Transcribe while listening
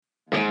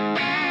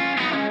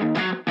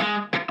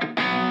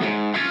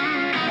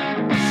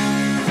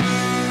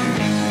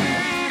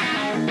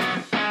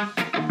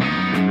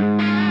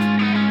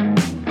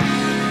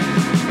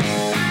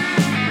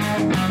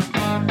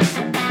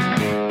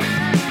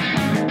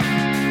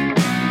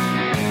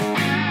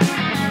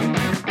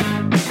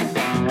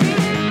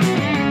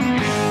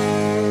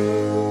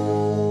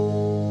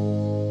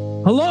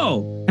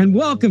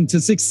Welcome to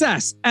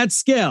Success at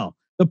Scale,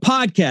 the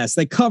podcast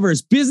that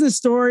covers business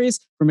stories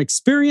from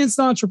experienced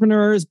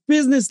entrepreneurs,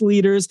 business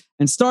leaders,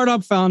 and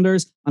startup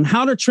founders on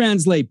how to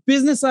translate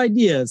business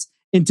ideas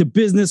into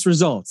business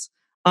results.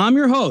 I'm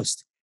your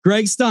host,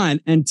 Greg Stein,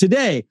 and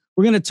today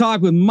we're going to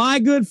talk with my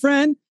good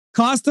friend,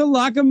 Costa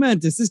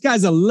Lakoumentas. This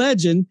guy's a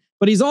legend,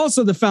 but he's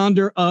also the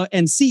founder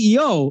and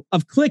CEO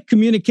of KLIK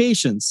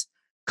Communications.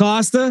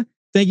 Costa,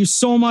 thank you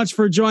so much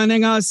for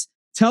joining us.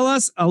 Tell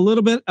us a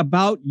little bit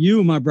about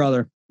you, my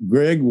brother.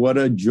 Greg, what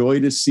a joy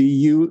to see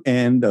you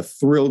and a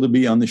thrill to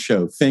be on the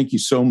show. Thank you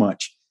so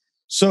much.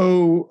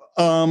 So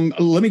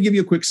let me give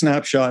you a quick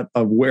snapshot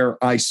of where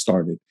I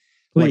started.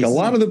 Please. Like a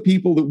lot of the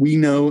people that we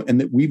know and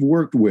that we've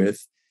worked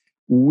with,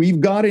 we've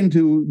got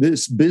into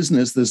this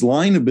business, this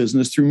line of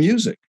business through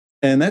music.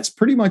 And that's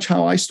pretty much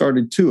how I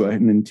started too. I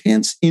had an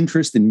intense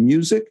interest in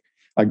music.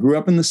 I grew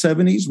up in the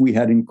 70s. We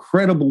had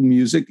incredible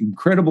music,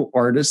 incredible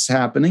artists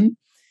happening.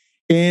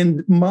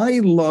 And my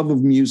love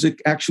of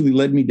music actually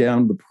led me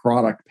down the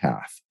product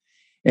path.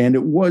 And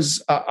it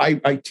was,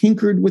 I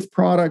tinkered with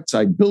products,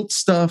 I built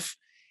stuff.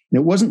 And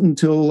it wasn't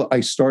until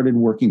I started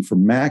working for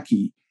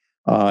Mackie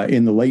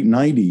in the late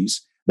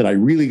 90s that I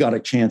really got a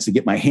chance to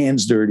get my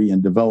hands dirty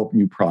and develop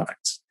new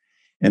products.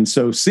 And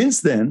so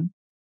since then,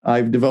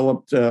 I've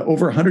developed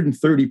over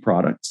 130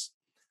 products,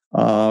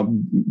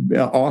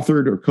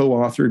 authored or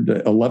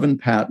co-authored 11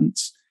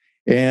 patents.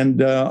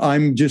 And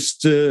I'm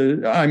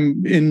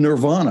in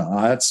nirvana.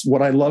 That's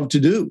what I love to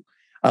do.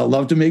 I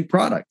love to make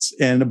products.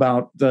 And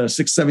about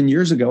 6-7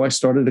 years ago, I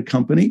started a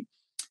company,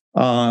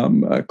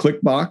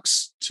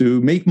 KLIK,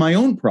 to make my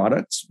own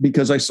products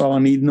because I saw a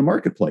need in the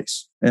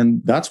marketplace.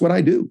 And that's what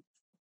I do.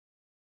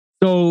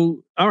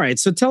 So, all right.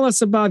 So tell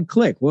us about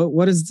KLIK.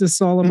 What is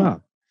this all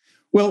about?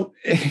 Well,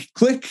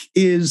 KLIK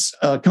is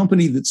a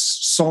company that's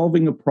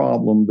solving a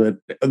problem that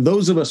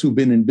those of us who've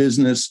been in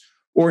business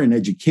or in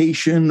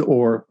education,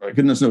 or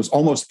goodness knows,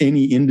 almost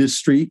any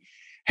industry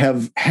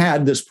have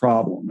had this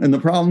problem. And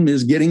the problem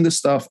is getting the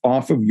stuff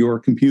off of your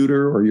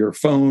computer or your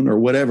phone or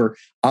whatever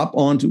up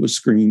onto a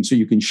screen so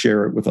you can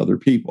share it with other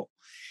people.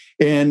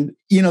 And,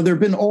 you know, there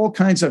have been all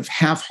kinds of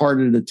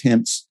half-hearted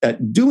attempts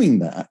at doing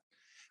that.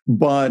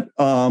 But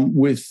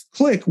with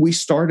KLIK, we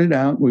started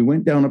out, we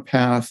went down a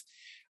path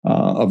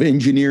of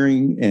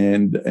engineering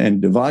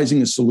and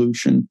devising a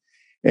solution.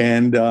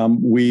 And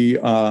we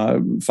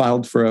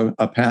filed for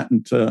a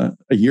patent a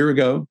year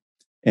ago,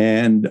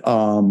 and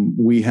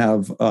we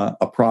have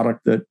a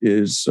product that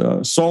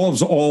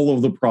solves all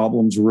of the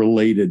problems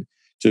related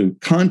to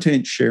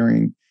content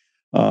sharing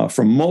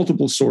from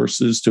multiple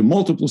sources to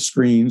multiple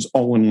screens,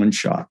 all in one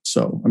shot.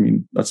 So, I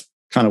mean, that's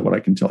kind of what I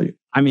can tell you.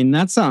 I mean,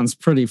 that sounds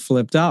pretty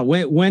flipped out.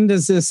 When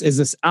is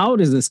this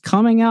out? Is this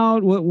coming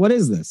out? What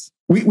is this?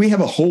 We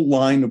have a whole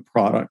line of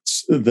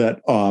products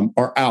that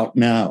are out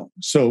now.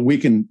 So we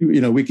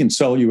can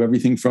sell you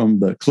everything from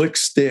the KLIK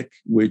Stick,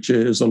 which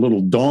is a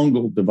little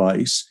dongle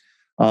device,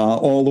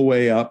 all the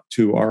way up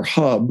to our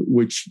hub,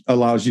 which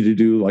allows you to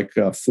do like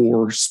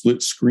 4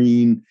 split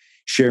screen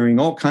sharing,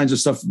 all kinds of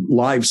stuff,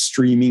 live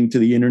streaming to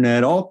the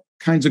internet, all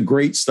kinds of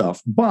great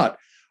stuff. But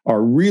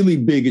our really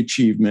big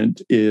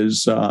achievement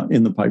is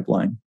in the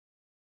pipeline.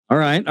 All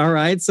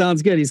right.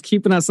 Sounds good. He's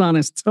keeping us on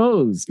his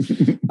toes.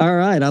 All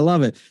right. I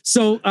love it.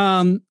 So,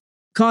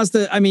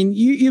 Costa, I mean,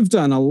 you've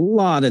done a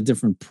lot of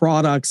different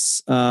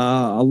products,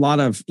 a lot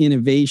of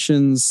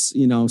innovations,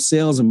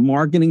 sales and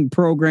marketing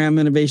program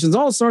innovations,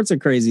 all sorts of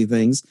crazy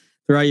things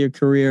throughout your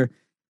career.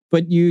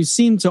 But you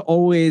seem to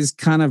always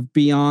kind of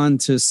be on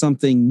to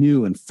something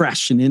new and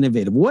fresh and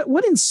innovative.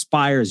 What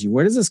inspires you?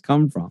 Where does this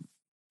come from?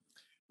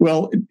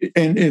 Well,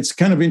 and it's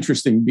kind of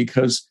interesting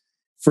because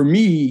for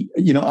me,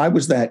 I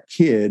was that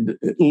kid,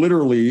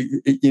 literally,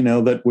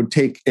 that would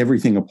take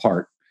everything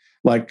apart.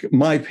 Like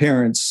my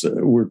parents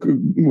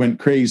went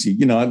crazy.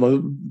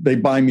 They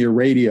buy me a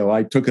radio.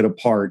 I took it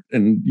apart,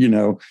 and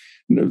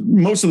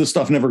most of the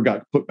stuff never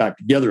got put back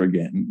together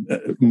again,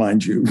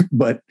 mind you.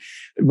 But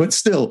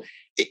still,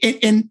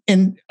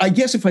 and I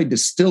guess if I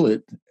distill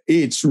it,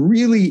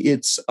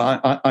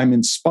 I'm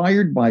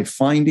inspired by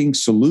finding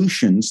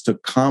solutions to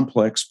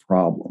complex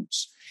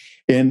problems,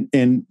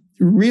 and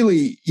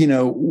really,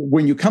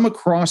 when you come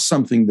across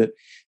something that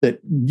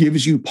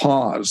gives you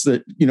pause,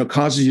 that,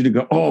 causes you to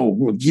go, oh,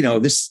 well,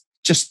 this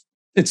just,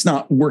 it's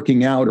not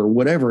working out or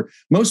whatever.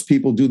 Most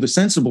people do the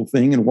sensible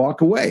thing and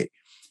walk away.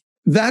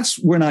 That's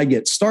when I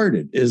get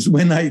started, is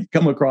when I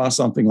come across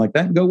something like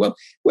that and go, well,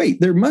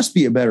 wait, there must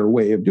be a better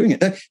way of doing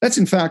it. That's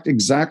in fact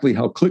exactly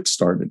how KLIK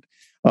started.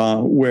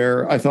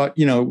 Where I thought,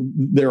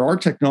 there are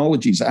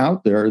technologies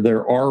out there.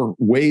 There are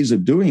ways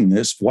of doing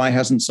this. Why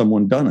hasn't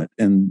someone done it?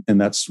 And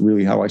that's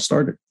really how I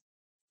started.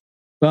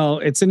 Well,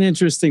 it's an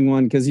interesting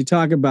one because you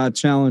talk about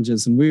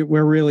challenges, and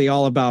we're really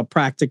all about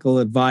practical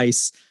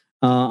advice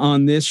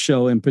on this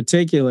show in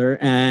particular.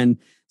 And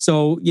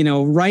so,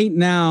 right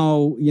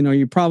now,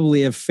 you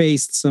probably have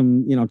faced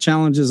some,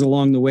 challenges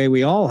along the way.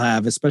 We all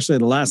have, especially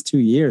the last 2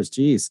 years.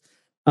 Geez.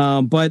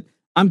 But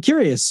I'm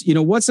curious,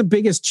 what's the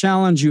biggest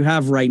challenge you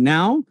have right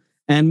now,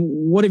 and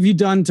what have you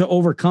done to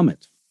overcome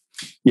it?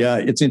 Yeah,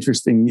 it's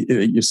interesting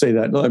you say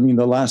that. I mean,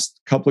 the last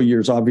couple of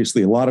years,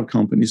 obviously, a lot of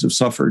companies have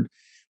suffered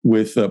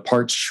with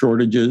parts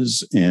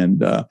shortages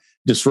and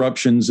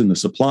disruptions in the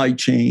supply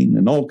chain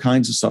and all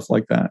kinds of stuff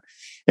like that.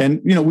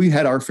 And, we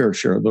had our fair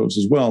share of those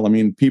as well. I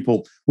mean,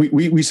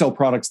 we sell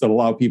products that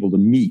allow people to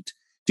meet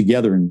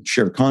together and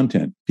share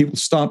content. People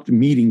stopped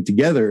meeting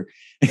together.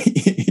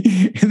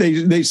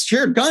 They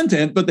shared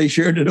content, but they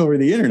shared it over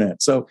the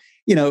internet. So,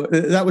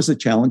 that was a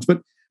challenge.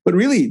 But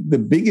really, the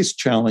biggest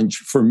challenge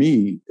for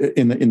me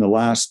in the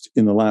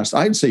last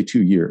I'd say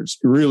 2 years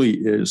really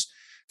is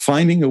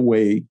finding a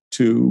way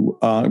to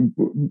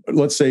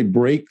let's say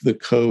break the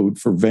code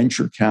for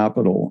venture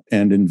capital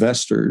and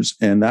investors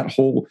and that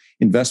whole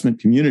investment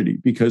community.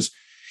 Because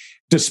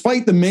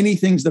despite the many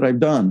things that I've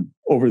done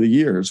over the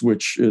years,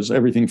 which is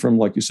everything from,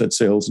 like you said,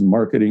 sales and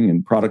marketing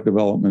and product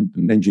development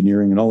and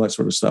engineering and all that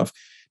sort of stuff,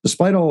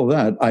 despite all of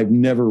that, I've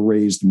never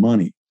raised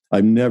money.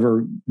 I've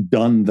never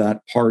done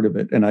that part of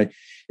it. And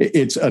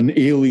it's an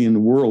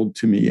alien world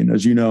to me. And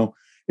as you know,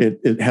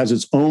 it has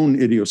its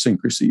own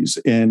idiosyncrasies.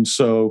 And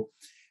so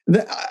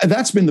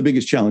that's been the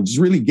biggest challenge, is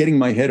really getting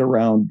my head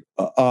around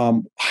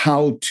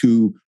how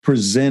to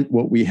present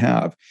what we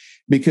have.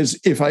 Because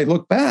if I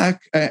look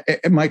back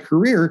at my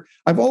career,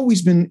 I've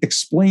always been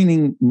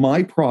explaining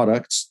my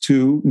products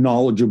to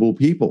knowledgeable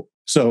people.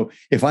 So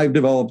if I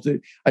developed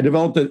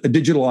a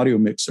digital audio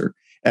mixer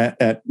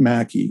at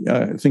Mackie,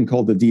 a thing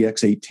called the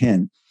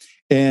DX810.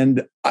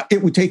 And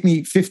it would take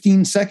me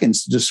 15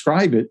 seconds to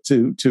describe it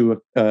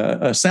to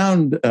a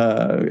sound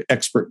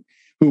expert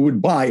who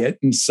would buy it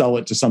and sell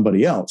it to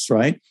somebody else,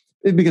 right?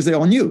 Because they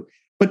all knew.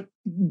 But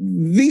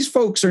these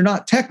folks are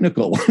not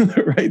technical,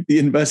 right? The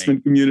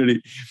investment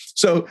community.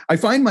 So I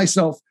find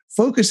myself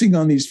focusing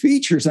on these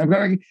features. I'm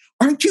going,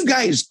 aren't you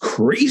guys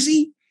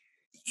crazy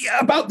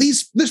about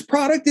this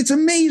product? It's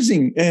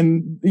amazing.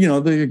 And,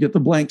 they get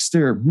the blank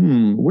stare.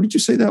 What did you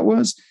say that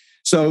was?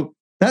 So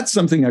that's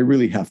something I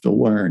really have to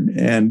learn.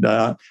 And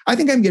I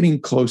think I'm getting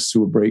close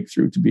to a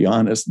breakthrough, to be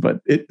honest, but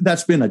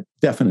that's been a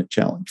definite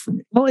challenge for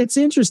me. Well, it's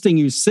interesting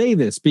you say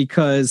this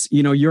because,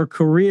 your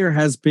career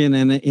has been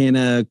in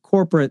a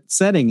corporate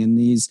setting in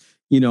these,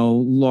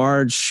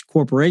 large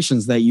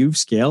corporations that you've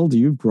scaled,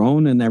 you've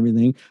grown and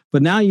everything.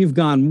 But now you've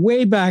gone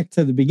way back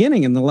to the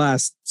beginning in the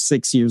last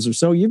 6 years or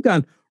so. You've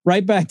gone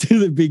right back to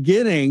the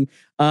beginning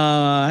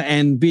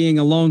and being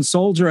a lone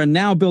soldier and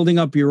now building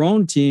up your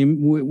own team,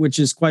 which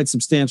is quite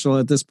substantial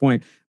at this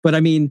point. But I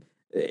mean,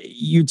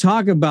 you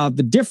talk about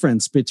the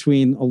difference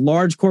between a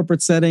large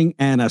corporate setting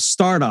and a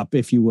startup,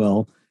 if you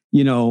will.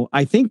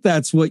 I think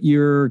that's what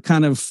you're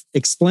kind of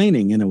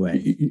explaining in a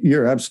way.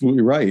 You're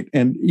absolutely right.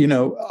 And,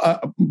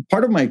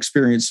 part of my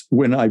experience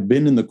when I've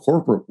been in the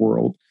corporate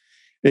world,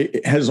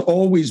 it has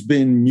always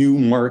been new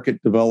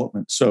market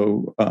development.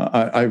 So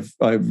I've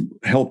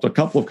helped a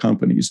couple of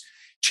companies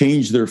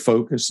change their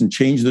focus and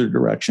change their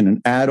direction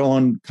and add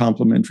on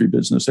complementary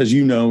business, as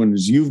you know, and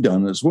as you've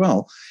done as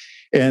well.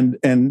 And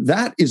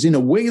that is in a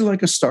way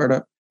like a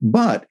startup,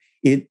 but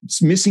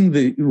it's missing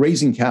the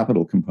raising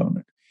capital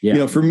component.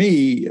 Yeah. For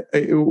me,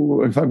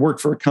 if I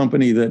worked for a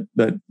company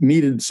that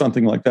needed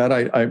something like that,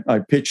 I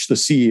pitched the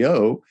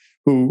CEO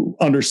who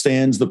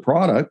understands the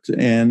product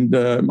and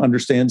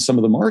understands some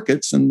of the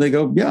markets, and they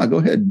go, yeah, go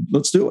ahead,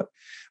 let's do it.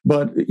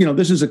 But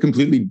this is a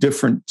completely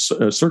different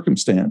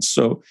circumstance.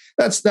 So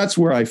that's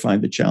where I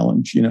find the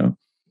challenge.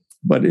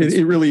 But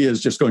it really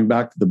is just going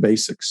back to the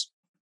basics.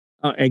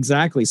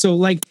 Exactly.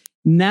 So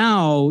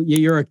now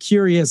you're a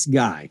curious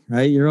guy,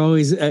 right? You're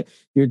always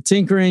you're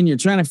tinkering, you're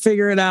trying to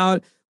figure it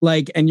out,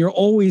 and you're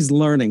always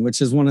learning,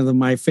 which is one of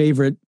my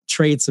favorite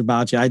traits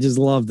about you. I just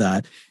love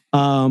that.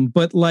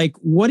 But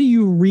what are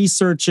you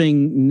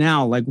researching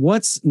now?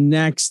 What's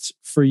next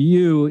for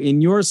you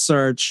in your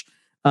search?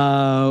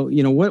 What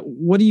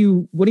do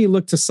you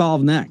look to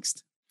solve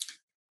next?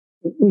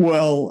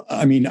 Well,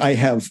 I mean, I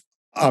have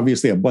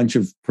obviously a bunch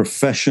of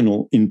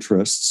professional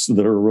interests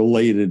that are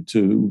related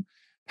to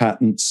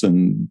patents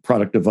and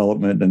product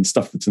development and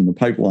stuff that's in the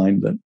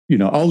pipeline that,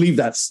 I'll leave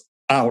that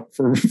out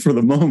for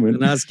the moment.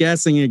 And us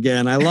guessing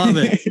again. I love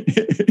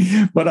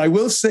it. But I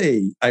will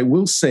say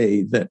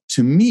that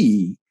to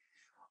me,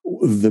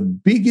 the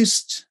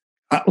biggest,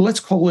 let's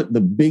call it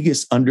the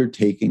biggest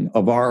undertaking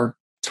of our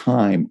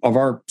time, of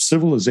our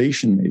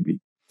civilization maybe,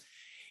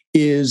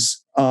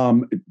 is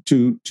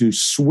to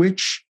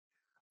switch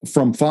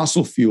from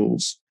fossil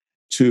fuels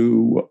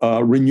to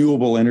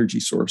renewable energy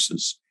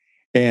sources.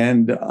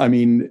 And I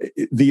mean,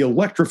 the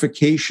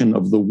electrification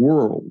of the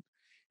world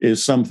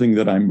is something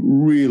that I'm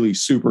really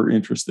super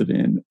interested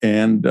in,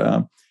 and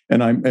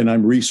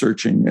I'm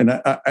researching, and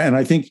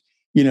I think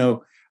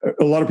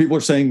a lot of people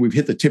are saying we've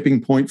hit the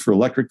tipping point for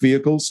electric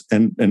vehicles,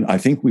 and I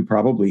think we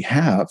probably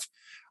have.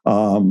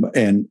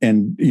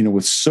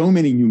 With so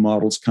many new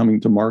models coming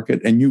to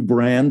market and new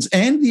brands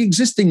and the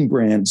existing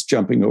brands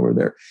jumping over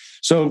there.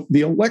 So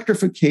the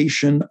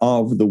electrification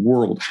of the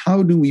world,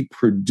 how do we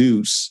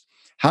produce,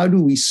 how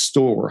do we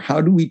store,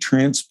 how do we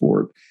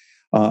transport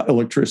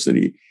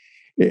electricity?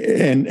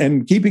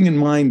 And keeping in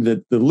mind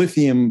that the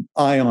lithium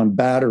ion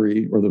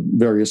battery, or the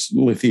various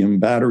lithium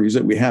batteries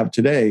that we have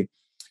today,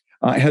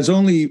 has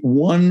only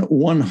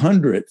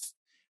 1/100th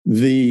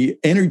the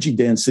energy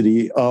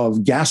density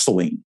of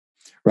gasoline,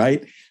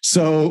 right?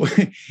 So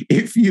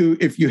if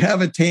you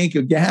have a tank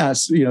of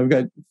gas,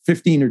 got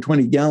 15 or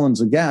 20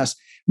 gallons of gas,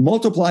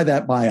 multiply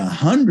that by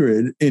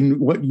 100 in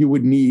what you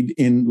would need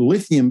in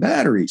lithium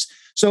batteries.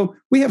 So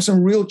we have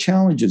some real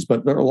challenges,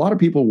 but there are a lot of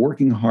people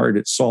working hard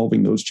at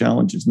solving those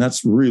challenges. And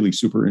that's really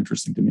super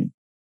interesting to me.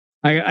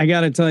 I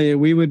got to tell you,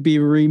 we would be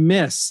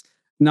remiss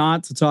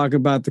not to talk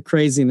about the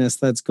craziness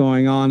that's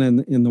going on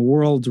in the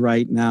world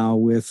right now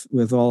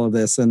with all of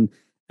this. And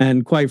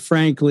quite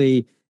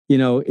frankly,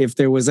 if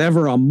there was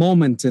ever a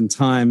moment in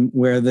time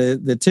where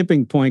the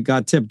tipping point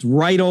got tipped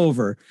right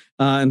over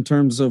in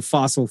terms of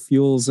fossil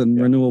fuels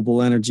and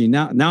renewable energy,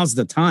 now's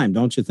the time,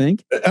 don't you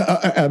think?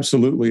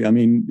 Absolutely. I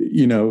mean,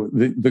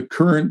 the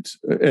current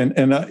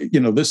and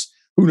this,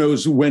 who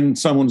knows when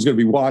someone's going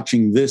to be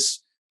watching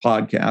this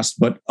podcast,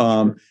 but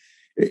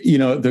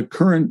the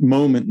current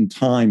moment in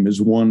time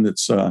is one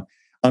that's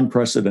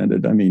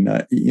unprecedented. I mean,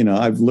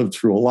 I've lived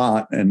through a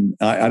lot, and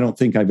I don't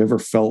think I've ever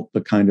felt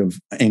the kind of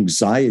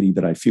anxiety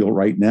that I feel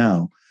right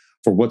now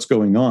for what's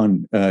going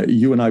on.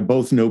 You and I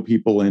both know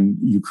people in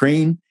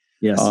Ukraine.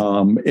 Yes.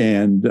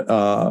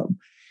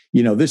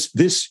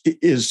 This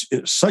is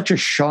such a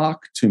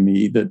shock to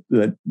me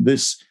that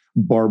this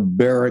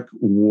barbaric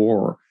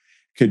war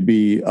could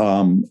be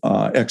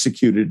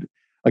executed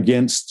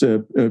against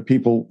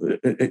people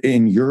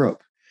in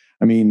Europe.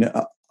 I mean,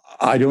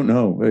 I don't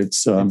know.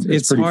 It's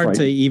hard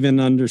to even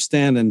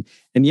understand. And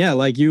yeah,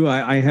 like you,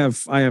 I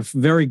have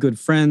very good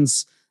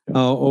friends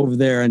over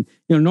there. And,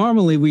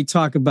 normally we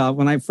talk about,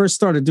 when I first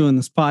started doing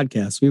this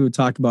podcast, we would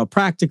talk about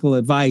practical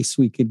advice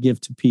we could give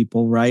to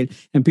people, right?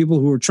 And people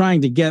who are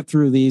trying to get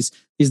through these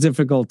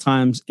difficult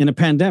times in a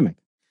pandemic.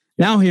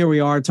 Yeah. Now here we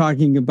are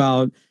talking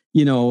about,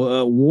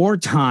 war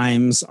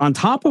times on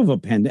top of a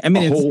pandemic. I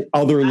mean, a whole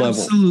other level.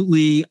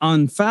 Absolutely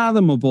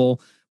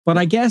unfathomable. But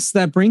I guess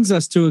that brings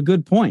us to a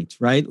good point,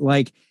 right?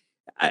 Like,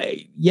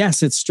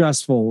 yes, it's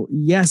stressful.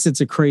 Yes, it's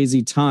a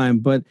crazy time,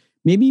 but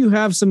maybe you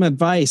have some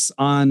advice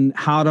on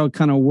how to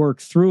kind of work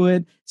through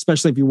it,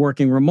 especially if you're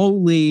working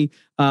remotely.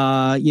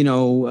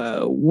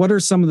 What are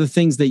some of the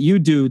things that you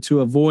do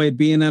to avoid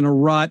being in a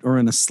rut or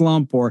in a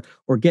slump or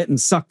getting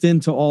sucked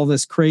into all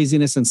this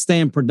craziness and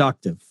staying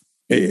productive?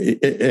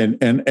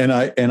 And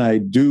I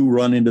do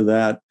run into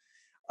that.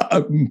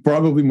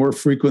 Probably more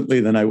frequently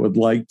than I would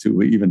like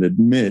to even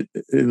admit,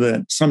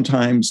 that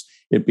sometimes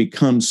it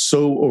becomes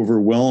so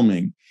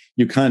overwhelming,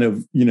 you kind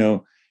of,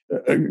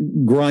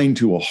 grind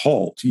to a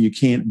halt. You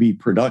can't be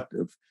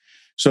productive.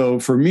 So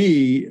for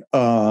me,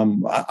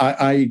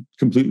 I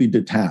completely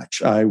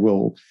detach. I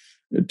will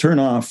turn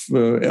off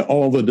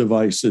all the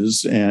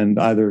devices and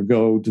either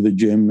go to the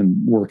gym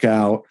and work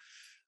out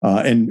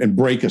and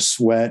break a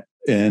sweat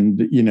and,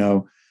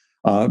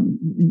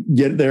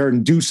 get there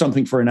and do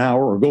something for an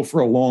hour, or go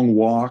for a long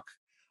walk,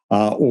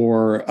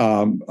 or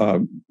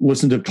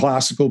listen to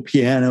classical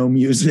piano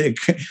music.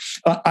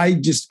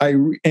 And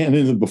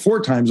in the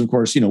before times, of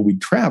course, we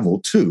travel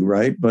too,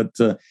 right? But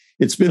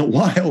it's been a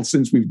while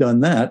since we've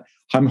done that.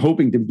 I'm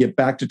hoping to get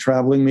back to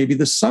traveling maybe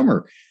this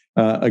summer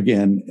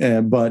again.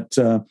 But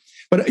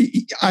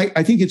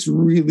I think it's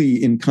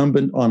really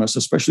incumbent on us,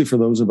 especially for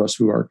those of us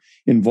who are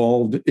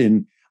involved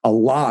in a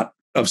lot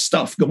of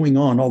stuff going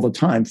on all the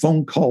time,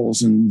 phone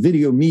calls and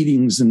video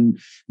meetings and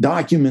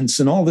documents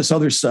and all this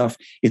other stuff.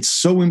 It's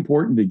so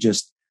important to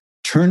just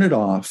turn it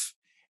off.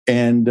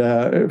 And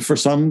for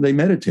some, they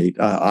meditate.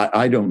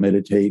 I don't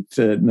meditate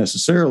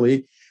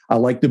necessarily. I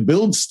like to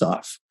build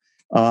stuff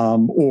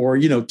or,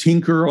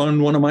 tinker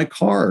on one of my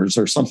cars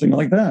or something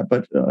like that.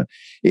 But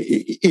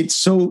it's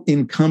so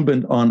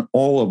incumbent on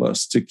all of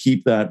us to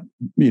keep that,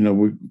 we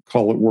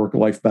call it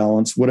work-life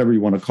balance, whatever you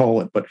want to call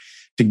it, but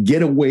to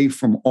get away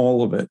from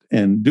all of it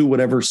and do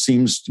whatever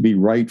seems to be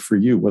right for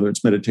you, whether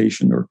it's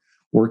meditation or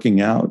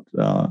working out.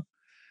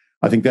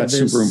 I think that's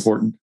super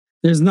important.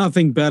 There's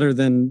nothing better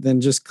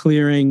than just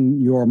clearing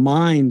your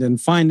mind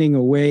and finding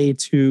a way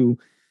to,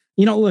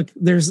 look,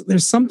 there's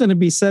something to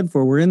be said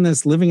for, we're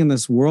living in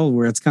this world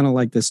where it's kind of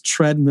like this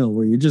treadmill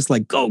where you're just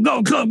like, go,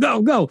 go, go,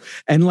 go, go.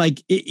 And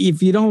like,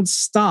 if you don't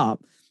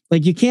stop,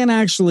 like you can't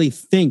actually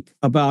think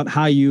about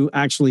how you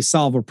actually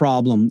solve a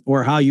problem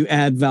or how you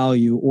add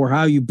value or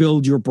how you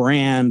build your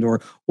brand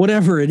or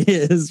whatever it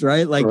is,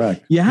 right? Like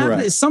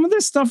Correct. Some of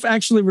this stuff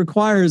actually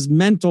requires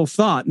mental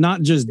thought,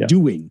 not just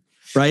doing,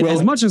 right? Well,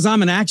 as much as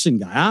I'm an action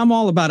guy, I'm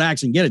all about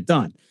action, get it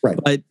done. Right.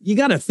 But you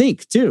got to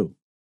think too.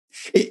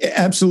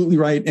 Absolutely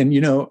right. And,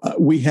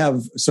 we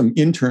have some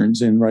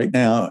interns in right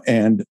now,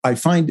 and I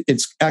find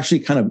it's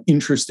actually kind of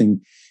interesting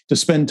to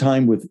spend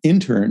time with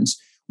interns,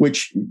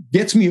 which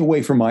gets me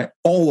away from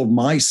all of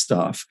my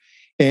stuff.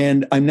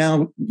 And I'm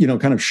now,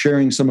 kind of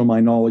sharing some of my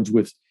knowledge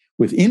with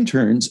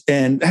interns.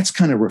 And that's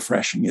kind of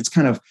refreshing. It's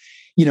kind of,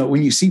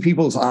 when you see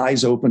people's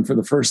eyes open for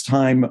the first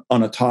time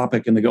on a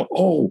topic and they go,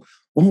 oh,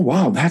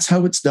 wow, that's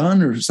how it's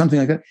done or something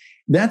like that.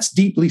 That's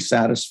deeply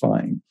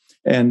satisfying.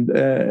 And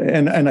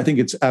I think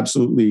it's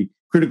absolutely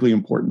critically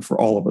important for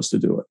all of us to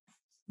do it.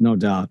 No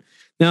doubt.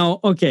 Now,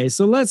 okay,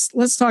 so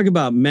let's talk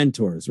about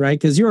mentors, right?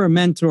 Because you're a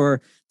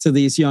mentor to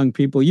these young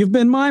people. You've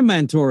been my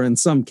mentor in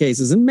some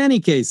cases, in many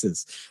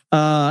cases.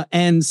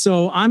 And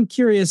so I'm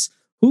curious,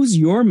 who's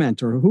your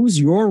mentor? Who's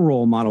your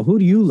role model? Who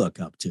do you look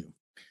up to?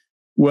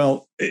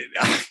 Well,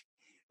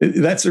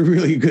 that's a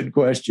really good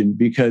question,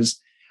 because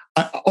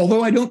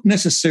although I don't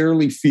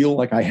necessarily feel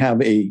like I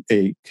have a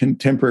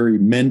contemporary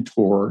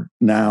mentor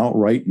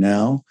right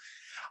now,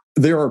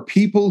 there are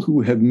people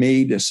who have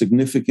made a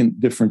significant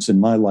difference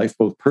in my life,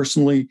 both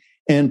personally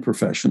and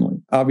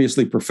professionally.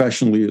 Obviously,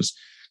 professionally is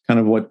kind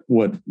of what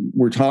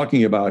we're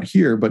talking about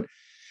here. But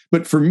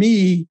for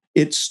me,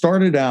 it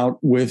started out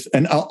with,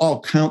 and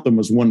I'll count them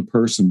as one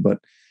person, but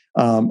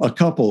a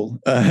couple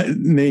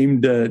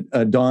named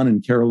Don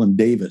and Carolyn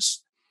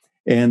Davis.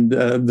 And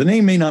the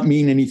name may not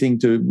mean anything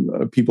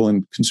to people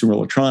in consumer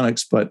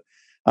electronics, but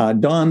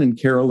Don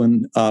and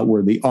Carolyn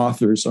were the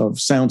authors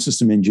of Sound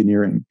System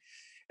Engineering,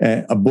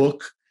 a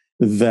book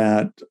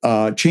that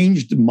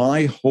changed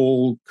my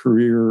whole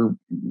career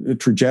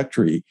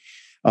trajectory.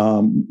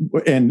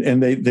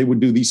 And they would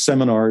do these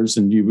seminars,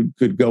 and you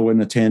could go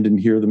and attend and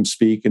hear them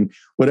speak and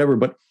whatever.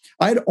 But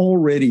I'd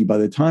already, by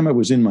the time I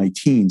was in my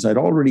teens, I'd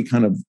already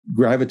kind of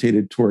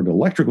gravitated toward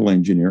electrical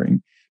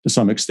engineering to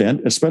some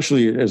extent,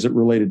 especially as it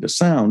related to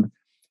sound.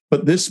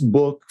 But this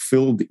book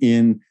filled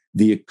in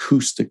the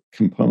acoustic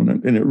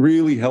component, and it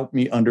really helped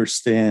me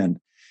understand.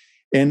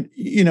 And,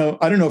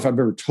 I don't know if I've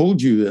ever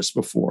told you this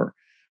before,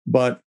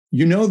 but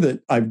you know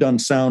that I've done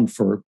sound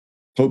for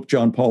Pope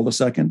John Paul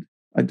II.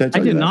 I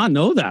did not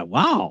know that.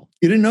 Wow.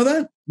 You didn't know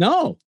that?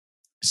 No.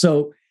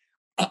 So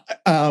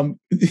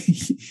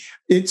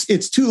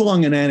it's too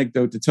long an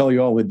anecdote to tell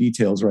you all the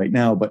details right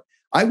now, but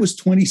I was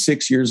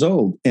 26 years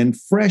old and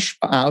fresh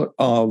out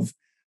of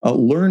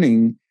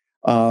learning,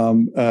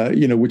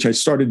 which I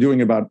started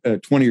doing about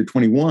 20 or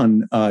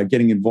 21,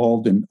 getting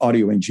involved in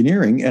audio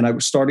engineering. And I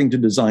was starting to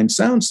design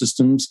sound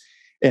systems,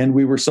 and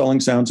we were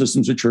selling sound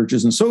systems to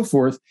churches and so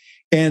forth.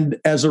 And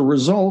as a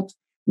result,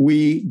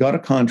 we got a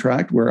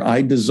contract where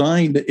I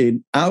designed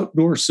an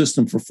outdoor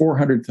system for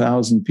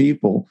 400,000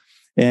 people.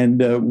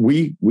 And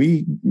we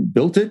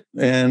built it,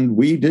 and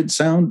we did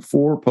sound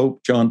for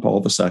Pope John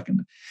Paul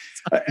II.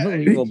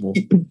 Unbelievable.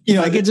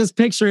 I could just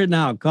picture it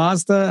now.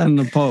 Costa and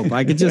the Pope.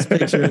 I could just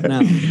picture it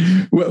now.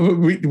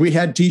 We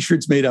had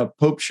T-shirts made up,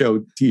 Pope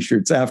Show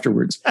T-shirts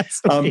afterwards.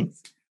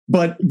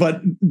 But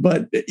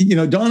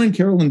Don and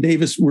Carolyn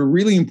Davis were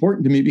really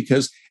important to me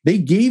because they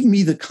gave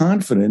me the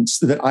confidence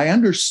that I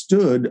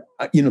understood,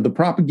 the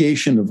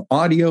propagation of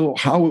audio,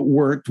 how it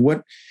worked,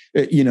 what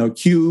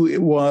Q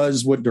it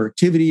was, what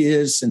directivity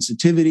is,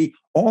 sensitivity,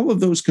 all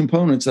of those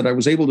components that I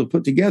was able to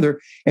put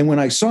together. And when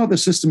I saw the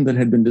system that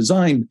had been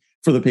designed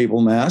for the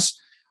papal mass,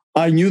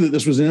 I knew that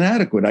this was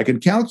inadequate. I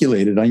could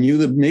calculate it. I knew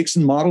the makes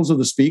and models of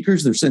the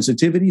speakers, their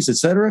sensitivities, et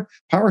cetera,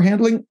 power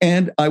handling,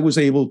 and I was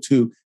able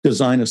to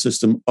design a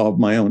system of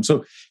my own.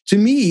 So to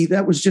me,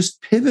 that was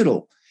just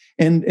pivotal.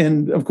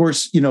 And of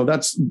course,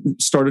 that's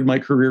started my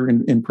career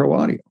in pro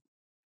audio.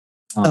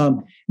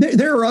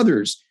 There are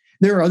others.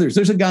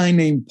 There's a guy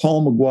named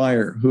Paul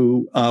McGuire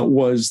who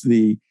was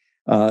the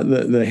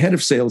head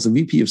of sales, the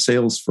VP of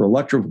sales for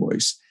Electro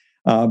Voice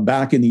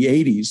back in the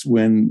 80s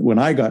when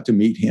I got to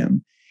meet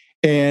him.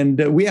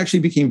 And we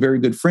actually became very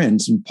good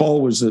friends. And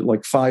Paul was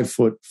like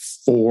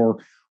 5'4"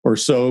 or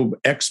so,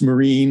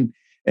 ex-Marine,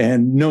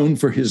 and known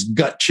for his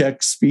gut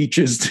check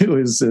speeches to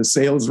his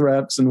sales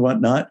reps and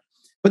whatnot.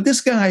 But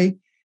this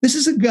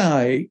is a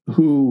guy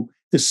who,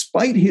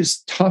 despite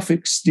his tough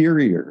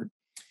exterior,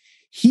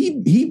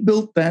 he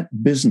built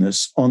that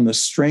business on the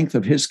strength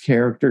of his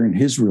character and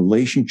his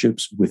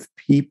relationships with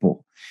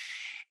people.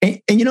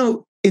 And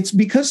it's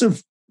because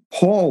of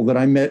Paul that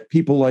I met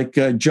people like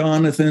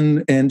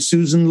Jonathan and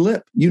Susan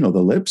Lipp. You know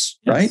the Lipps,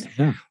 yes, right?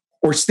 Yeah.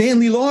 Or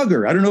Stanley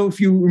Lager. I don't know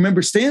if you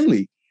remember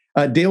Stanley,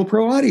 Dale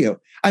Pro Audio.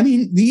 I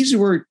mean, these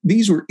were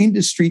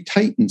industry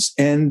titans,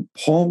 and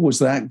Paul was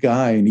that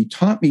guy, and he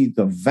taught me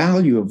the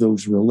value of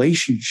those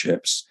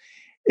relationships.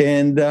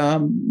 And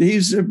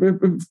he's a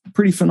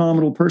pretty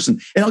phenomenal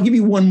person. And I'll give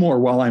you one more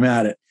while I'm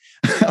at it.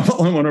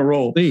 While I'm on a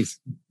roll. Please.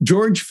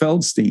 George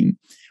Feldstein.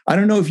 I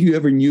don't know if you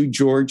ever knew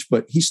George,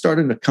 but he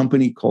started a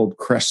company called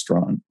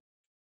Crestron.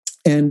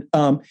 And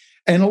a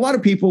lot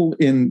of people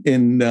in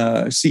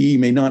CE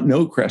may not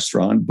know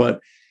Crestron,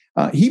 but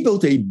he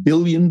built $1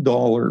 billion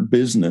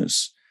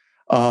business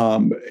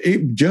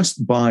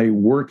just by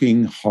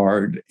working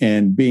hard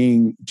and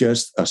being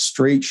just a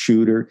straight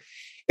shooter.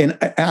 And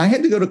I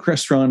had to go to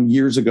Crestron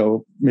years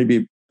ago,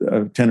 maybe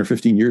 10 or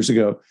 15 years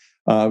ago,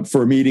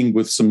 for a meeting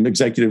with some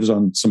executives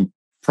on some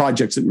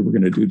projects that we were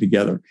going to do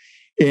together.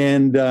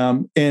 And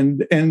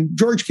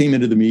George came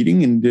into the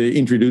meeting and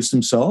introduced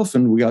himself,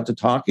 and we got to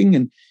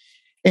talking.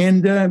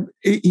 And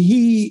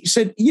he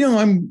said,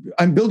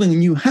 I'm building a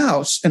new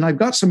house, and I've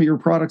got some of your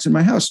products in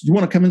my house. Do you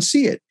want to come and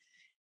see it?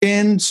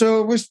 And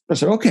so I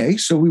said, okay.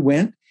 So we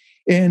went,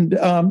 and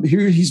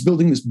here he's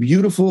building this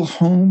beautiful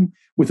home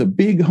with a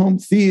big home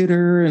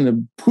theater and a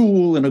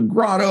pool and a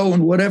grotto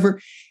and whatever.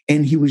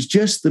 And he was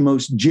just the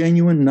most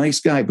genuine,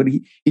 nice guy. But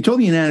he told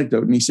me an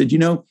anecdote, and he said,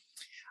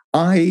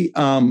 I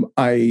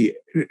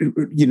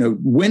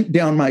went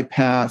down my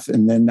path,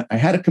 and then I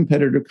had a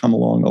competitor come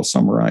along. I'll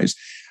summarize.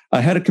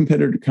 I had a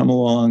competitor come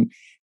along.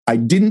 I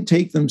didn't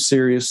take them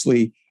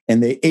seriously,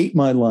 and they ate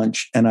my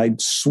lunch, and I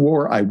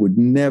swore I would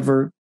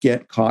never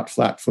get caught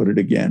flat-footed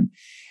again.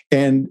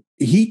 And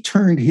he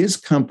turned his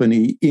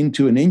company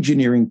into an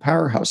engineering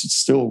powerhouse. It's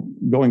still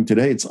going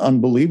today. It's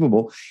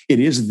unbelievable. It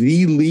is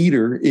the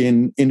leader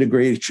in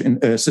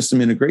integration,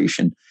 system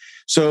integration.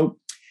 So,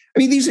 I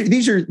mean,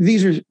 these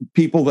are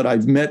people that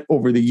I've met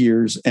over the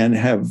years and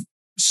have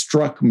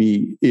struck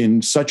me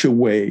in such a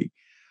way.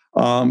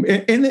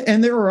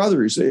 And there are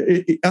others.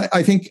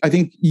 I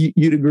think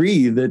you'd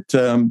agree that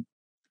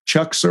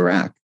Chuck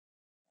Sirac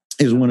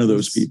is one of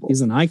those people.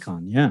 He's an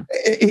icon, yeah.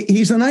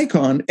 He's an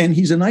icon, and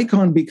he's an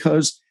icon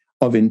because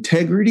of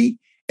integrity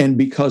and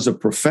because of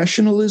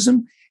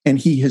professionalism, and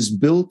he has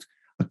built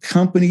a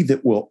company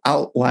that will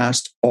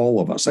outlast all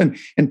of us, and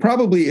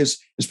probably is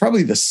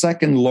probably the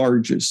second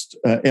largest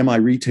MI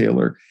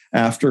retailer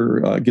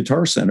after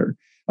Guitar Center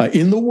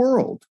in the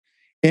world.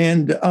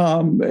 And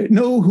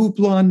no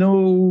hoopla,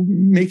 no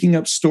making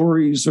up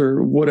stories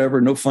or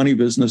whatever, no funny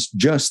business,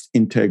 just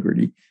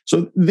integrity.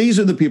 So these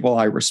are the people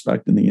I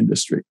respect in the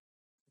industry.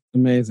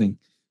 Amazing.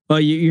 Well,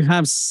 you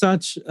have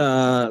such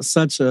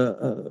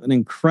an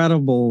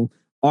incredible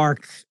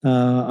arc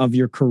of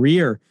your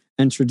career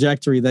and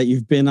trajectory that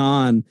you've been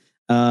on.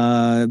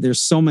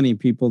 There's so many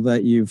people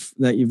that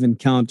you've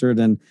encountered,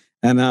 and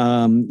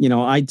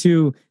I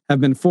too have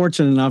been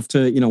fortunate enough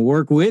to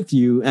work with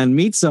you and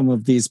meet some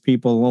of these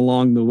people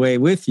along the way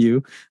with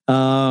you.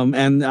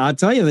 And I'll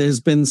tell you, there's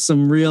been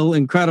some real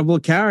incredible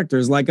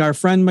characters, like our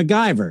friend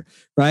MacGyver,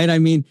 right? I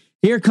mean,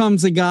 here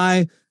comes a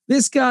guy.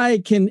 This guy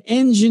can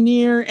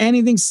engineer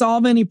anything,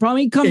 solve any problem.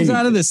 He comes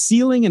out of the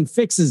ceiling and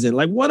fixes it,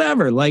 like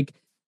whatever. Like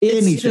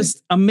it's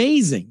just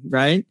amazing,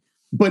 right?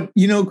 But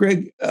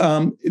Greg,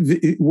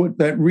 what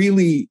that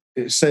really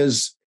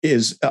says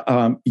is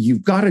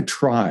you've got to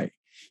try.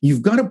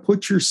 You've got to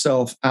put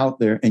yourself out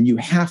there, and you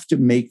have to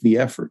make the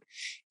effort.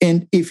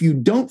 And if you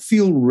don't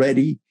feel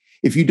ready,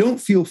 if you don't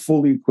feel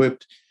fully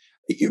equipped,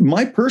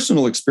 my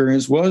personal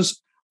experience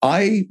was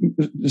I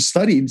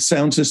studied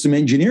sound system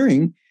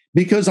engineering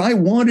because I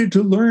wanted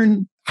to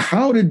learn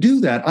how to do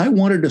that. I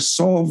wanted to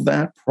solve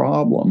that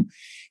problem.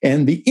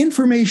 And the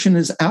information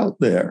is out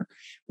there.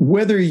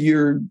 Whether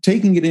you're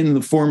taking it in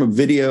the form of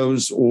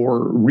videos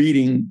or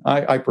reading,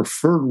 I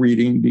prefer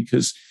reading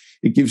because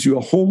it gives you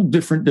a whole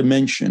different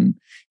dimension.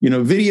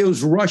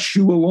 Videos rush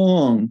you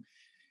along.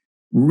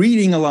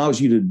 Reading allows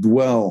you to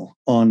dwell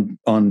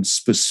on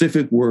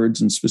specific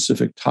words and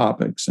specific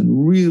topics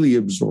and really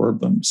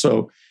absorb them.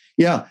 So,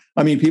 yeah,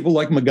 I mean, people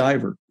like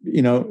MacGyver,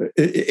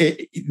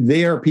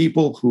 they are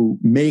people who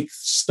make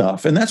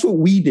stuff. And that's what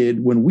we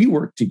did when we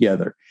worked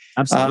together.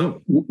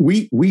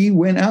 Absolutely. We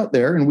went out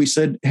there and we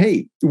said,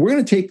 hey, we're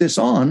going to take this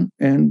on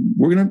and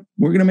we're going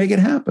to make it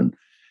happen.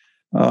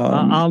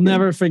 I'll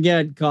never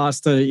forget,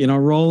 Costa,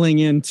 rolling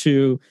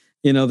into,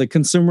 the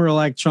Consumer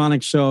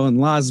Electronics Show in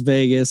Las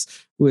Vegas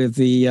with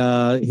the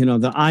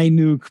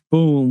iNuke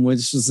Boom,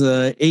 which is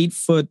a 8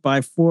 foot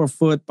by 4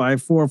 foot by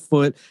 4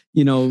 foot,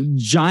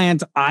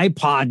 giant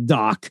iPod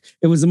dock.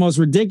 It was the most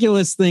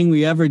ridiculous thing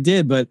we ever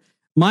did. But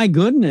my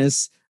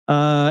goodness,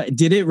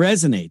 did it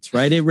resonate,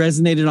 right? It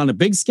resonated on a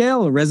big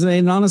scale. It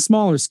resonated on a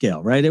smaller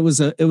scale, right? It was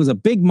a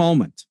big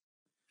moment.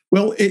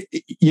 Well,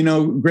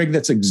 Greg,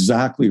 that's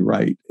exactly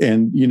right.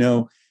 And,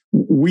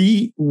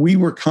 we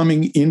were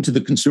coming into the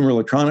consumer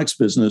electronics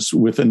business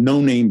with a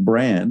no-name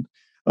brand.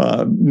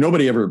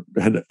 Nobody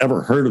had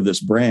ever heard of this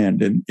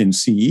brand in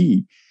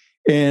CE.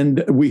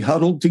 And we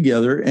huddled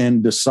together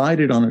and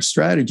decided on a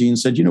strategy and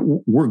said,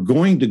 we're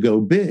going to go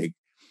big.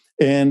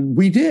 And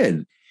we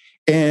did.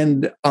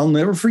 And I'll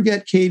never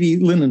forget Katie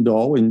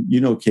Linendahl,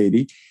 and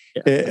Katie,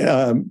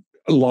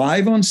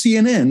 live on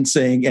CNN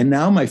saying, and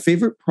now my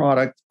favorite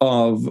product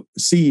of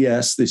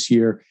CES this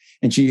year,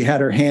 and she had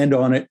her hand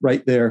on it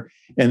right there,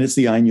 and it's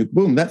the iNuke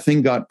Boom. That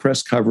thing got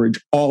press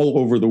coverage all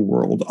over the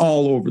world,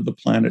 all over the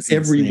planet. That's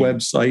every insane.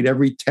 Website,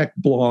 every tech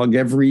blog,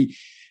 every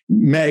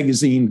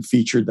magazine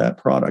featured that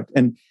product.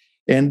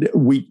 And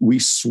we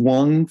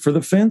swung for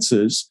the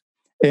fences,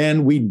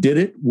 and we did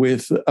it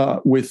with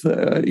a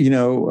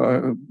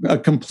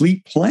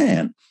complete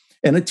plan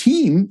and a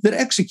team that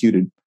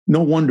executed.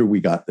 No wonder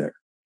we got there.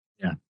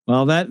 Yeah.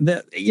 Well,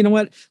 that you know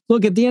what?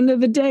 Look, at the end of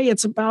the day,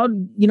 it's about,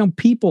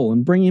 people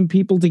and bringing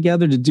people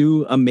together to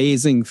do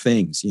amazing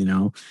things,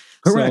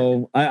 Correct.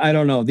 So I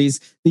don't know,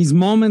 these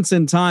moments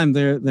in time,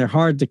 they're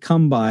hard to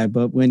come by,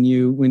 but when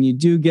you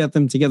do get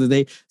them together,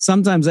 they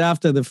sometimes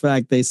after the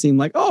fact, they seem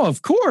like, oh,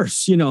 of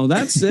course,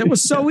 it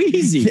was so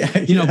easy,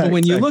 but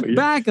when you look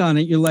back on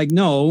it, you're like,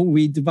 no,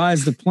 we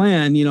devised a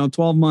plan,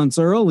 12 months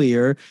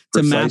earlier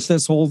to map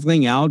this whole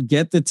thing out,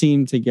 get the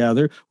team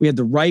together. We had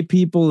the right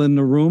people in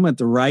the room at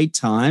the right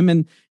time. time.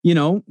 And,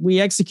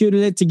 we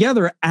executed it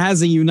together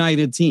as a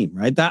united team,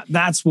 right?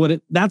 That's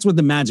what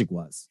the magic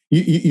was.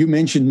 You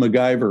mentioned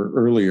MacGyver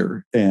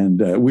earlier,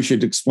 and we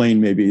should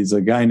explain maybe he's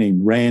a guy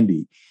named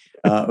Randy,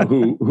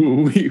 who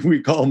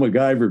we call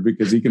MacGyver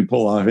because he can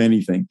pull off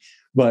anything.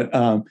 But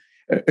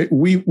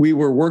we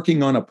were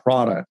working on a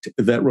product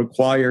that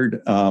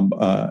required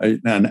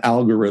an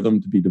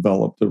algorithm to be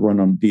developed to run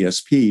on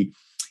DSP,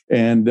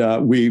 and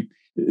we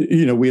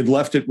had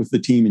left it with the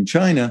team in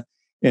China,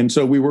 and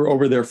so we were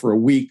over there for a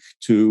week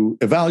to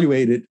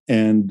evaluate it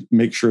and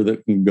make sure that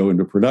it can go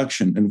into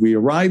production. And we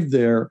arrived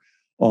there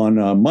on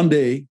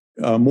Monday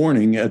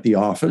morning at the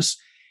office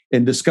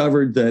and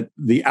discovered that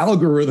the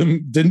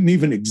algorithm didn't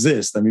even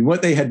exist. I mean,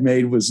 what they had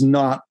made was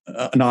not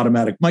an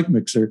automatic mic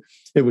mixer.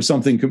 It was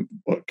something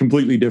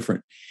completely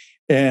different.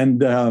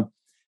 And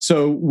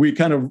so we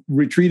kind of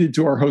retreated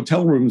to our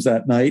hotel rooms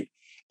that night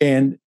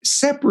and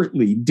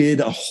separately did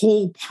a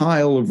whole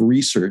pile of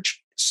research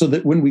so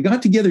that when we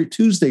got together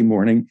Tuesday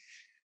morning,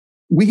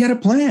 we had a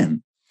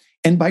plan.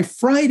 And by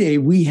Friday,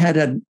 we had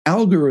an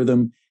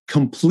algorithm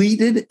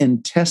completed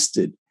and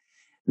tested.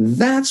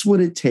 That's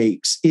what it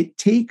takes. It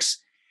takes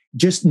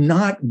just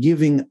not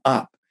giving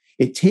up.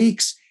 It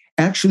takes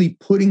actually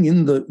putting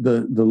in the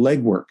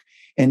legwork.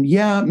 And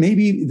yeah,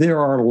 maybe there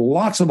are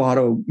lots of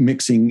auto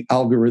mixing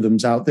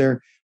algorithms out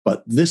there,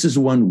 but this is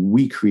one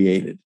we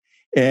created.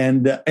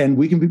 And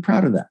we can be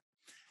proud of that.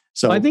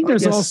 So I think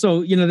there's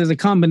also, there's a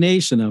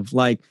combination of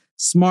like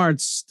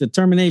smarts,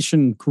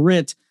 determination,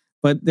 grit,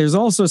 but there's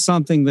also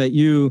something that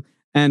you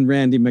and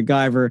Randy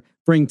MacGyver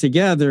bring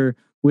together,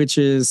 which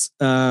is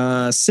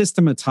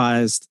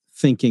systematized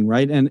thinking,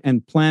 right?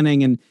 And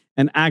planning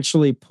and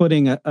actually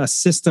putting a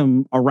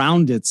system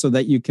around it so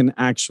that you can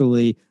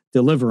actually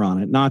deliver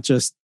on it, not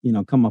just,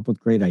 come up with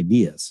great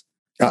ideas.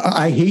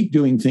 I hate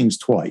doing things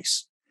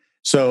twice.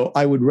 So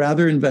I would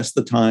rather invest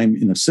the time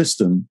in a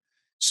system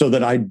so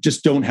that I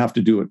just don't have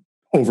to do it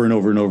over and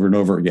over and over and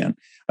over again.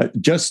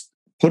 Just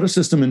put a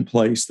system in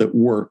place that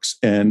works.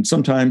 And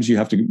sometimes you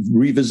have to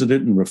revisit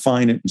it and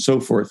refine it and so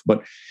forth.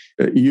 But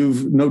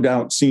you've no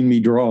doubt seen me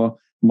draw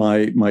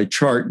my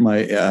chart,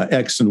 my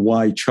X and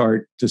Y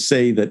chart, to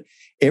say that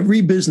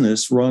every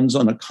business runs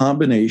on a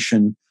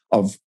combination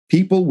of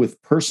people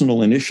with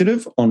personal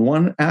initiative on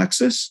one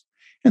axis.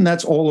 And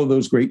that's all of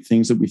those great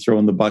things that we throw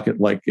in the bucket,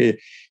 like,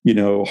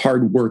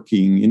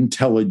 hardworking,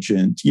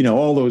 intelligent,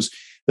 all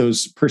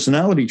those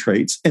personality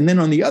traits. And then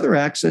on the other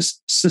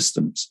axis,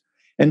 systems.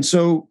 And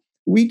so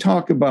we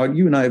talk about,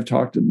 you and I have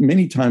talked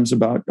many times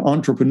about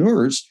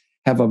entrepreneurs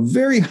have a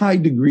very high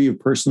degree of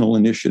personal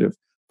initiative,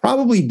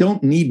 probably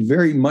don't need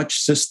very much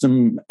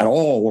system at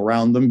all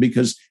around them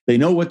because they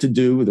know what to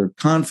do. They're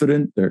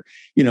confident.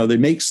 They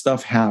make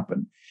stuff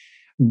happen.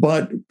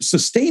 But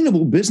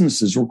sustainable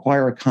businesses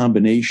require a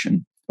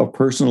combination of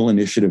personal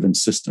initiative and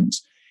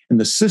systems. And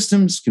the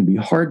systems can be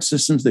hard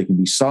systems. They can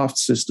be soft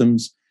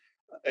systems,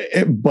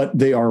 but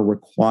they are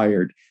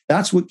required.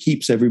 That's what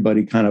keeps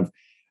everybody kind of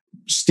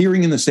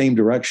steering in the same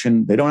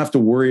direction. They don't have to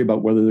worry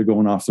about whether they're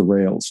going off the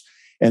rails.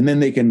 And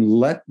then they can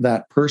let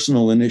that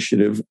personal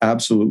initiative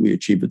absolutely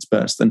achieve its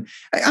best. And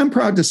I'm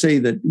proud to say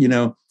that,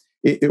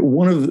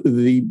 one of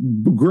the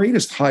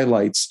greatest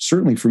highlights,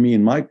 certainly for me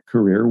in my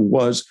career,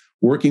 was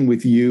working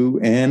with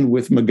you and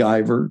with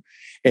MacGyver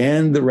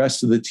and the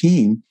rest of the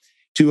team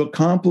to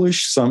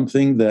accomplish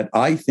something that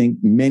I think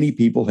many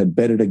people had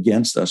betted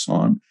against us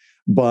on.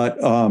 But,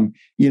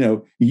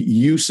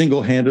 you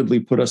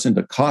single-handedly put us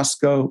into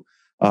Costco.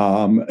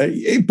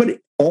 But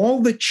all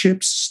the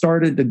chips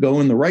started to go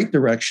in the right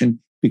direction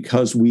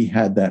because we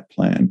had that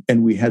plan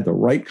and we had the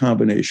right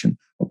combination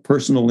of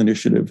personal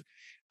initiative,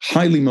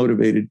 highly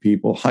motivated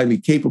people, highly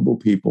capable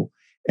people,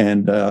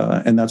 and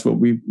that's what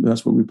we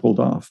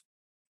pulled off.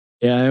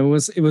 Yeah, it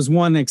was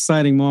one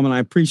exciting moment. I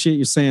appreciate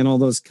you saying all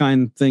those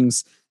kind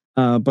things,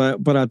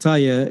 but I'll tell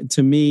you,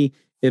 to me,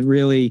 it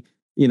really,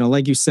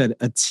 like you said,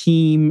 a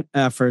team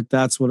effort.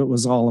 That's what it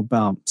was all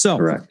about. So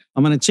correct.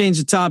 I'm going to change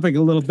the topic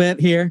a little bit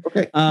here.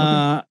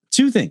 Okay.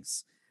 Two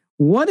things.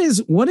 What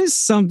is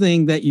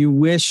something that you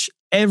wish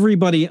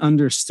everybody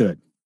understood?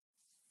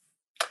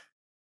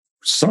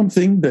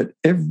 Something that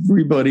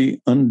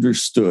everybody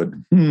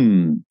understood.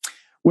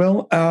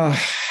 Well,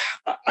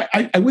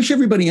 I wish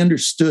everybody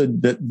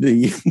understood that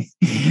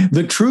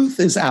the truth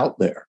is out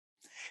there,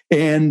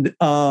 and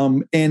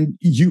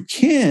you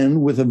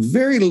can, with a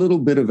very little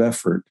bit of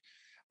effort,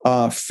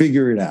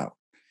 figure it out.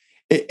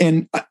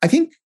 And I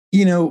think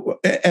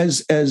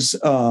as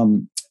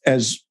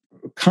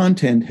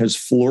content has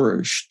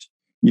flourished,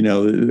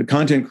 the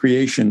content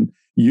creation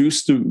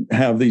used to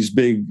have these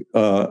big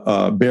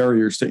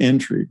barriers to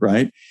entry,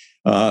 right?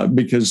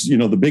 Because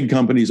the big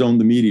companies own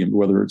the medium,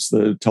 whether it's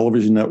the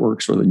television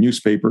networks or the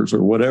newspapers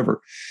or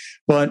whatever.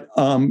 But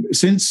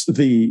since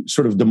the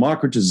sort of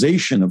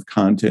democratization of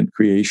content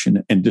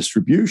creation and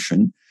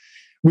distribution,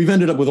 we've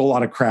ended up with a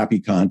lot of crappy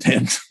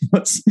content.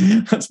 Let's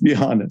be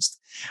honest.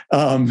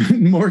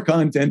 More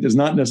content is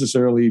not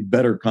necessarily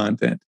better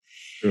content.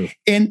 True.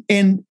 And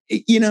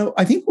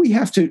I think we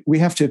have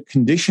to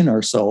condition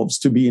ourselves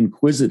to be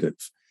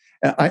inquisitive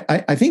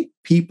I think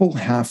people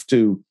have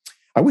to,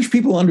 I wish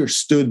people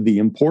understood the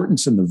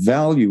importance and the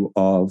value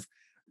of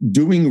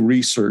doing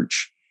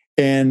research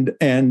and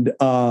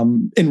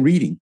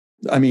reading.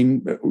 I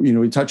mean,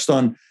 we touched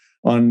on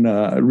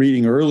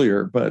reading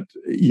earlier, but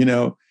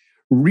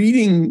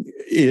reading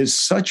is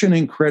such an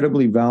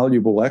incredibly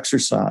valuable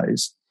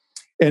exercise.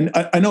 And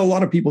I know a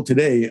lot of people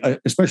today,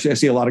 especially I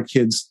see a lot of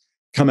kids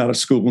come out of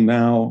school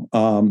now,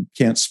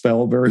 can't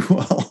spell very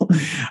well,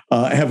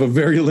 have a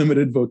very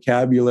limited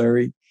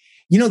vocabulary.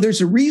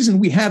 There's a reason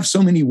we have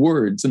so many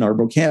words in our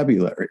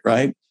vocabulary,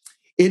 right?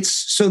 It's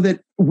so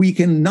that we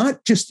can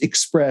not just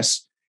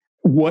express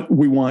what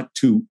we want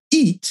to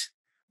eat,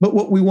 but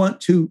what we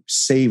want to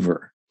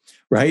savor,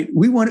 right?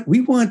 We want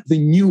the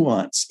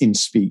nuance in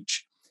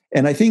speech.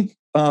 And I think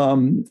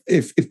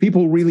if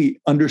people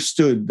really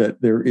understood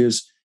that there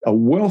is a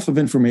wealth of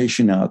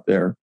information out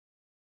there,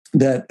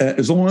 that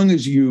as long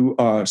as you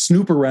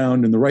snoop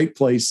around in the right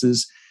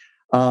places,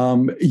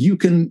 you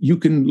can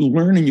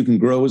learn and you can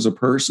grow as a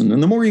person.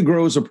 And the more you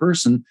grow as a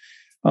person,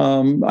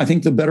 I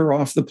think the better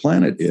off the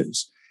planet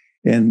is.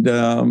 And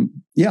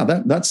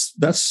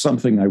that's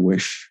something I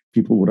wish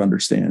people would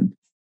understand.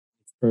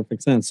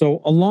 Perfect sense.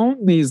 So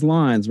along these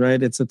lines,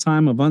 right, it's a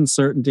time of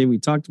uncertainty. We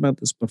talked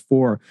about this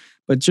before,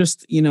 but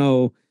just,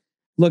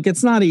 look,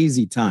 it's not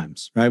easy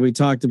times, right? We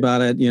talked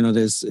about it,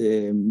 there's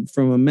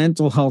from a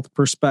mental health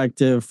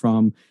perspective,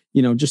 from,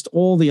 just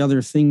all the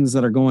other things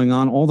that are going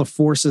on, all the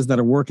forces that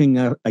are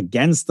working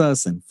against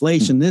us,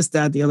 inflation, this,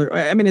 that, the other.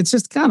 I mean, it's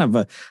just kind of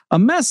a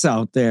mess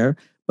out there,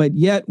 but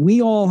yet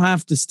we all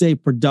have to stay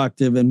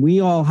productive and we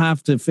all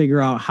have to figure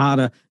out how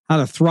to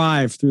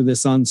thrive through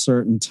this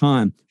uncertain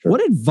time. Sure.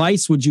 What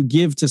advice would you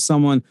give to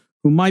someone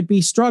who might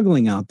be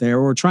struggling out there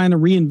or trying to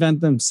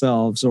reinvent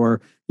themselves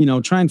or,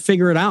 try and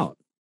figure it out?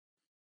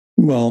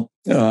 Well,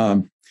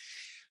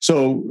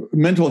 so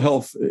mental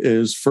health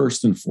is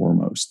first and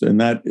foremost,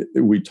 and that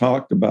we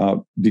talked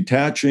about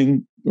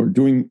detaching or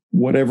doing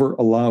whatever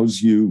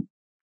allows you.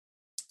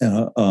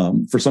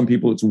 For some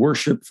people, it's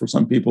worship. For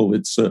some people,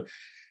 it's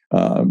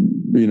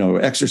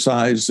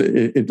exercise.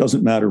 It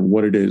doesn't matter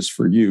what it is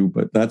for you,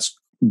 but that's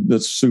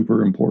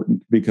super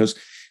important because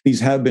these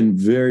have been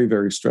very,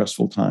 very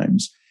stressful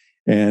times,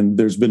 and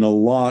there's been a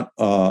lot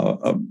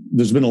of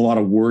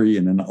worry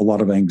and a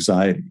lot of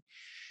anxiety.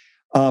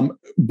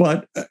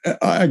 But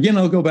again,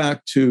 I'll go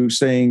back to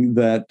saying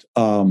that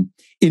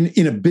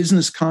in a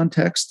business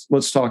context,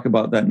 let's talk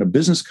about that. In a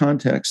business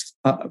context,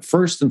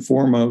 first and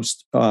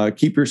foremost,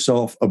 keep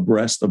yourself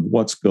abreast of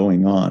what's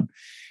going on.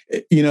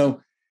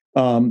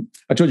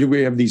 I told you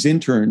we have these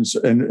interns,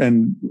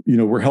 and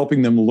we're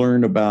helping them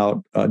learn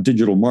about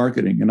digital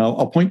marketing. And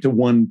I'll point to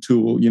one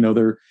tool.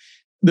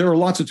 There are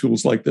lots of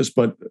tools like this,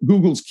 but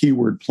Google's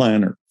Keyword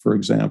Planner, for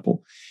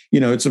example,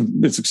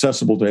 it's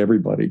accessible to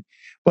everybody.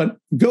 But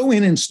go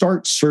in and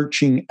start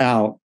searching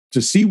out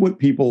to see what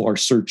people are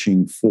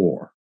searching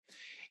for.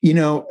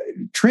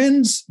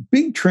 Trends,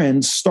 big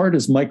trends start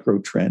as micro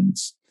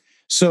trends.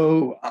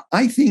 So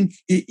I think,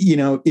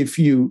 if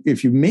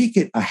you make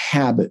it a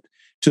habit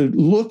to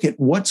look at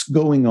what's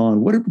going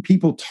on, what are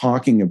people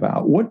talking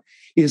about, what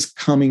is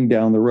coming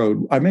down the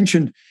road. I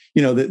mentioned,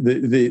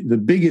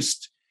 the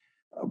biggest,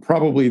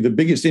 probably the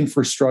biggest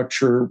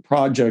infrastructure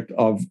project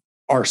of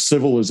our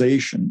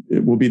civilization.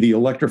 It will be the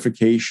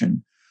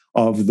electrification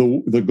of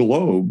the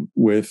globe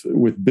with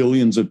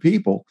billions of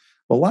people.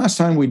 The last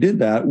time we did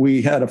that,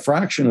 we had a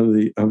fraction of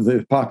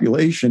the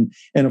population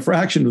and a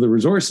fraction of the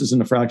resources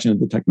and a fraction of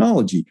the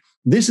technology.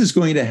 This is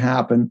going to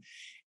happen.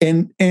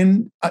 And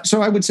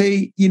so I would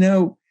say,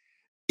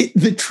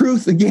 the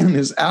truth again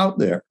is out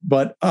there.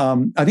 But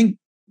I think,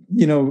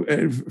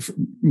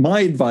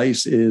 my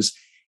advice is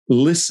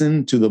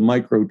listen to the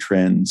micro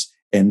trends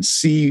and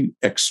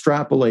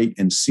extrapolate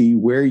and see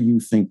where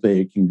you think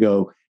they can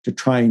go to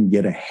try and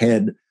get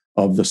ahead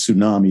of the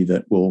tsunami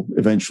that will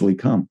eventually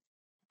come.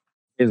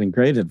 Isn't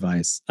great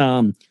advice.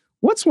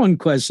 What's one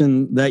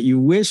question that you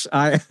wish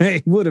I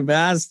would have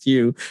asked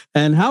you,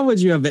 and how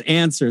would you have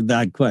answered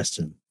that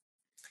question?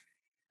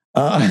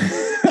 How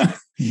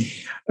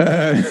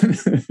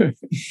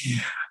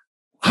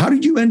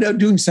did you end up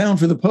doing sound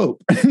for the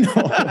Pope?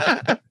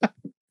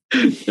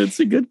 That's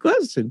a good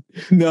question.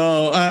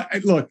 No,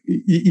 look,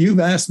 you've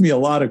asked me a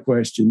lot of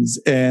questions,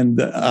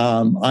 and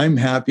I'm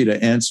happy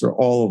to answer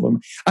all of them.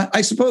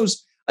 I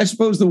suppose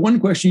the one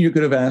question you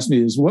could have asked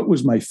me is, what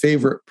was my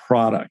favorite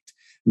product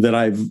that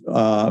I've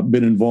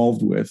been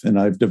involved with and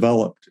I've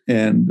developed?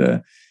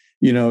 And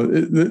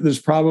there's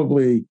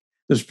probably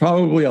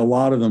a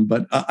lot of them,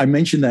 but I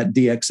mentioned that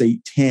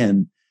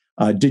DX810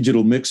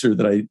 digital mixer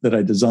that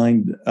I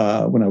designed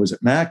when I was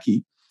at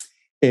Mackie.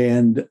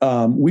 And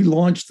we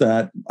launched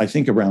that, I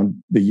think,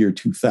 around the year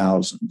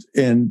 2000.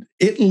 And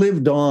it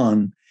lived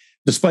on,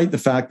 despite the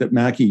fact that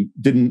Mackie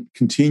didn't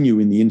continue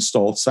in the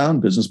installed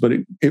sound business, but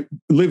it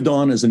lived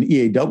on as an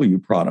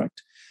EAW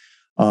product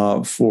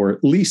for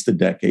at least a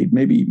decade,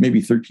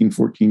 maybe 13,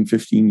 14,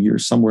 15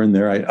 years, somewhere in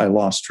there. I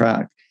lost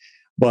track.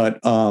 But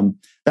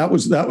that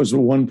was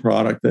one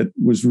product that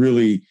was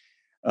really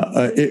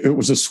it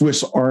was a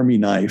Swiss Army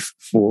knife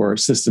for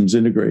systems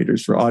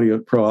integrators, for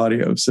pro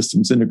audio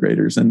systems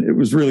integrators. And it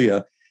was really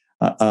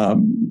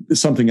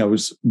something I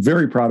was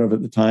very proud of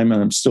at the time,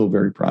 and I'm still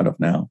very proud of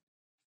now.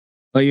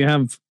 Well, you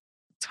have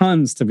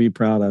tons to be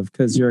proud of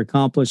because your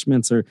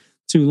accomplishments are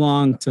too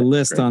long to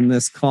list on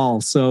this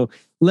call. So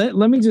let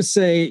me just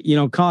say,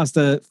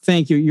 Costa,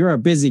 thank you. You're a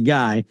busy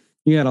guy.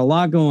 You got a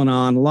lot going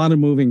on, a lot of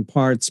moving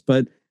parts,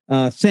 but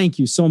thank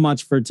you so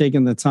much for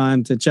taking the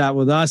time to chat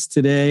with us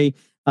today.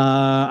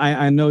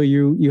 I know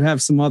you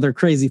have some other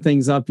crazy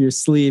things up your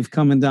sleeve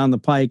coming down the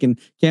pike, and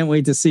can't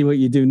wait to see what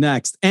you do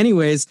next.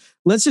 Anyways,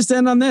 let's just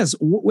end on this.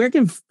 Where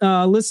can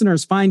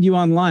listeners find you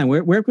online?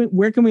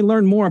 Where can we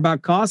learn more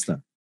about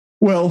Costa?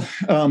 Well,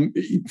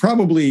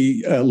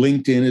 probably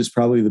LinkedIn is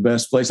probably the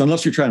best place,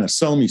 unless you're trying to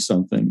sell me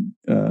something.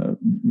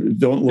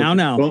 Don't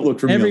look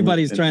for me.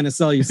 Everybody's trying to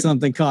sell you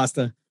something,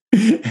 Costa.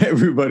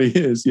 Everybody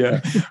is,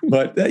 yeah.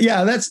 But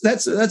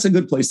that's a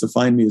good place to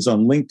find me, is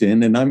on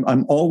LinkedIn, and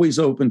I'm always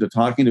open to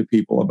talking to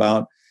people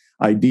about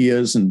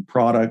ideas and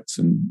products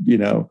and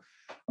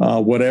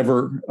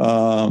whatever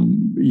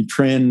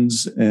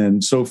trends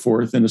and so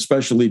forth, and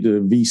especially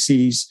to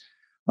VCs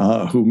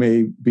who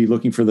may be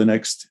looking for the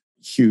next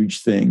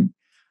huge thing.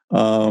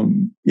 I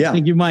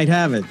think you might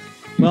have it.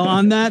 Well,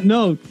 on that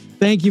note,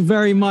 thank you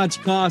very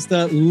much,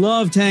 Costa.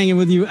 Loved hanging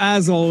with you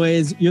as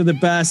always. You're the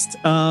best.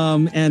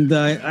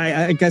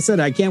 Like I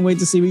said, I can't wait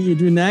to see what you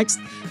do next.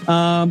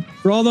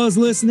 For all those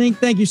listening,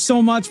 thank you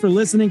so much for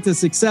listening to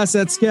Success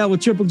at Scale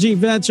with Triple G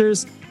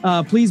Ventures.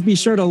 Please be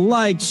sure to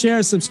like,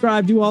 share,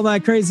 subscribe, do all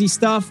that crazy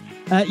stuff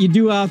that you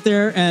do out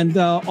there. And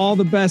all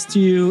the best to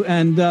you,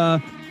 and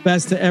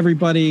best to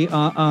everybody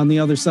on the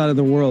other side of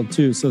the world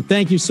too. So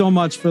thank you so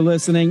much for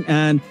listening,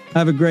 and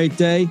have a great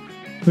day.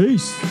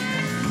 Peace.